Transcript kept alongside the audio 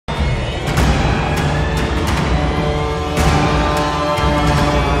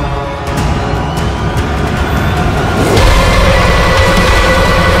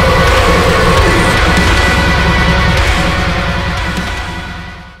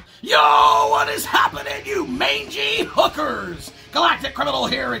Yo, what is happening, you mangy hookers? Galactic Criminal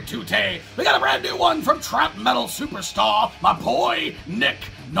here in Tute. We got a brand new one from trap metal superstar, my boy, NIK.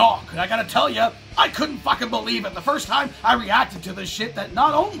 And I gotta tell you, I couldn't fucking believe it the first time I reacted to this shit, that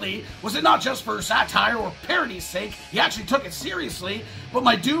not only was it not just for satire or parody's sake, he actually took it seriously, but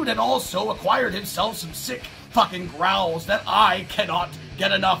my dude had also acquired himself some sick fucking growls that I cannot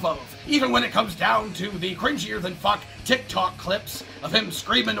get enough of. Even when it comes down to the cringier than fuck TikTok clips of him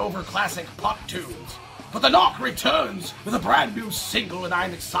screaming over classic pop tunes. But the NIK returns with a brand new single and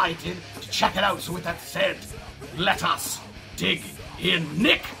I'm excited to check it out. So with that said, let us dig in.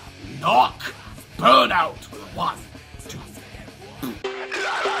 NIK, Burnout. 1, 2.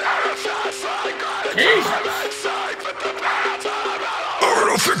 Jesus! I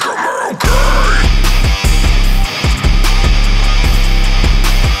don't think I'm okay.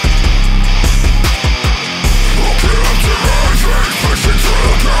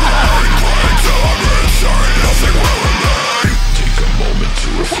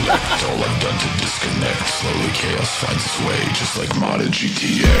 All I've done to disconnect. Slowly chaos finds its way, just like modded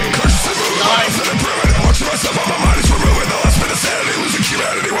GTA. Consciously moving my life and improving. Watching myself on my mind is removing the last bit of sanity, losing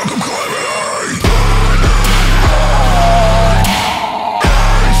humanity. Welcome calamity.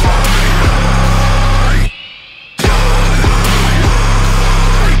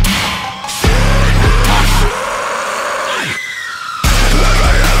 Let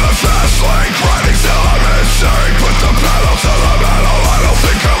me in the fast lane, grinding till I'm insane. Put the pedal to the metal, I don't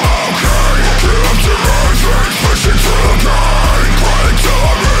think I'm okay. Get up to my face, pushing through the pain. Grinding till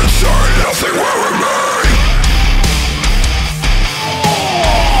I'm insane, nothing will remain.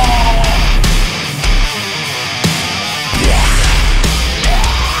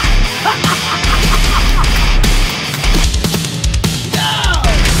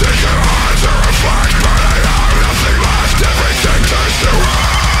 Thinking hard to reflect, but I have nothing left. Everything turns to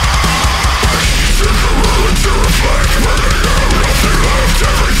ash. Thinking hard to reflect, but I have nothing left.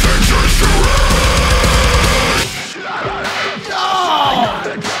 Everything turns to ash.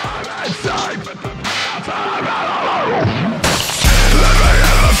 Let me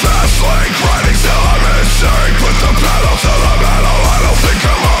in the fast lane, grinding till I'm insane. Put the pedal to the metal, I don't think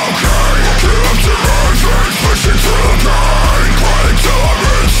I'm okay. Get up to my face, pushing through the pain. Grinding till I'm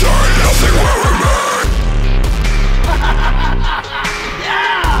insane, nothing will remain.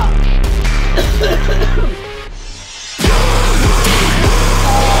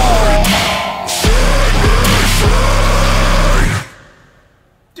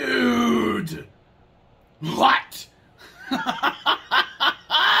 Dude! What?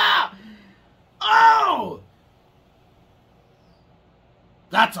 Oh!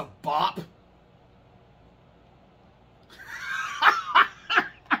 That's a bop.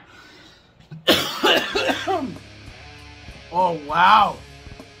 Oh, wow.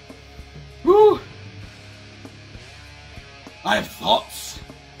 Whew. I have thoughts.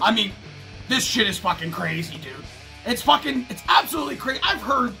 I mean, this shit is fucking crazy, dude. It's absolutely crazy. I've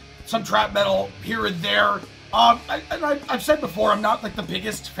heard some trap metal here and there. I've said before, I'm not like the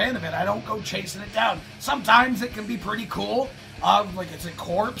biggest fan of it. I don't go chasing it down. Sometimes it can be pretty cool. Like it's a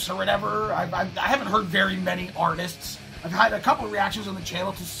Corpse or whatever. I haven't heard very many artists. I've had a couple of reactions on the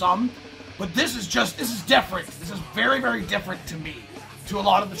channel to some, but this is different. This is very, very different to me, to a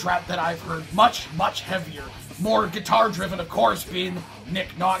lot of the trap that I've heard. Much, much heavier. More guitar driven, of course, being NIK.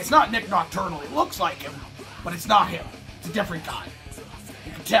 It's not NIK Nocturnal. It looks like him, but it's not him. It's a different guy.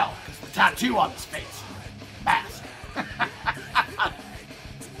 You can tell, because the tattoo on his face. Mask.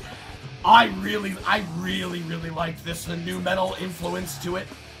 I really liked this. The new metal influence to it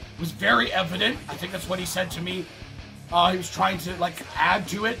was very evident. I think that's what he said to me. He was trying to like add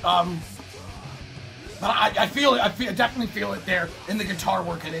to it. But I definitely feel it there in the guitar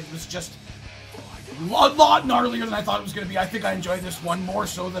work, and it was just a lot gnarlier than I thought it was going to be. I think I enjoyed this one more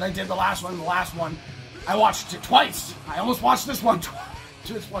so than I did the last one. The last one, I watched it twice. I almost watched this one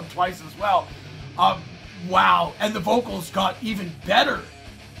twice as well. Wow, and the vocals got even better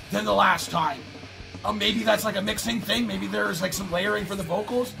than the last time. Maybe that's like a mixing thing. Maybe there's like some layering for the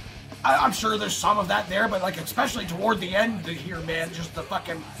vocals. I'm sure there's some of that there, but like especially toward the end here, man, just the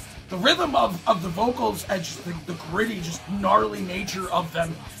rhythm of the vocals and just the gritty, just gnarly nature of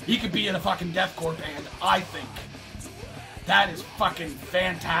them. He could be in a fucking deathcore band, I think. That is fucking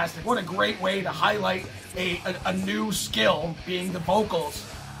fantastic. What a great way to highlight a new skill, being the vocals,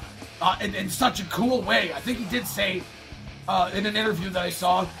 in such a cool way. I think he did say in an interview that I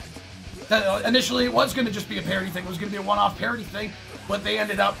saw that initially it was going to just be a parody thing. It was going to be a one-off parody thing, but they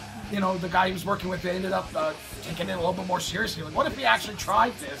ended up, you know, the guy he was working with, they ended up taking it a little bit more seriously. Like, what if he actually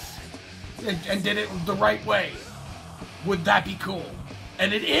tried this and did it the right way? Would that be cool?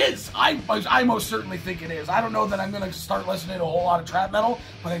 And it is. I most certainly think it is. I don't know that I'm going to start listening to a whole lot of trap metal,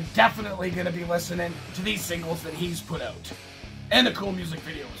 but I'm definitely going to be listening to these singles that he's put out. And the cool music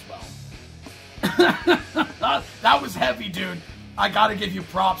video as well. That was heavy, dude. I got to give you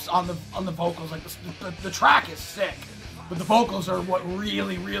props on the vocals. Like the track is sick, but the vocals are what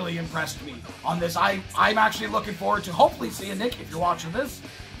really, really impressed me on this. I'm actually looking forward to hopefully seeing Nick, if you're watching this,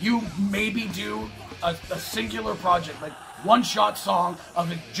 you maybe do a singular project, like one-shot song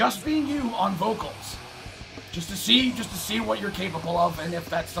of it just being you on vocals, just to see what you're capable of, and if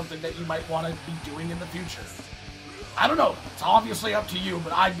that's something that you might want to be doing in the future. I don't know. It's obviously up to you,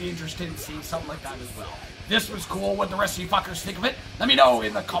 but I'd be interested in seeing something like that as well. This was cool. What the rest of you fuckers think of it, let me know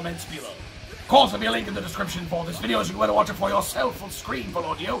in the comments below. Of course, there'll be a link in the description for this video, so you can go and watch it for yourself full screen, full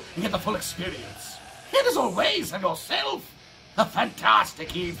audio, and get the full experience. And as always, have yourself a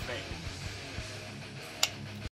fantastic evening.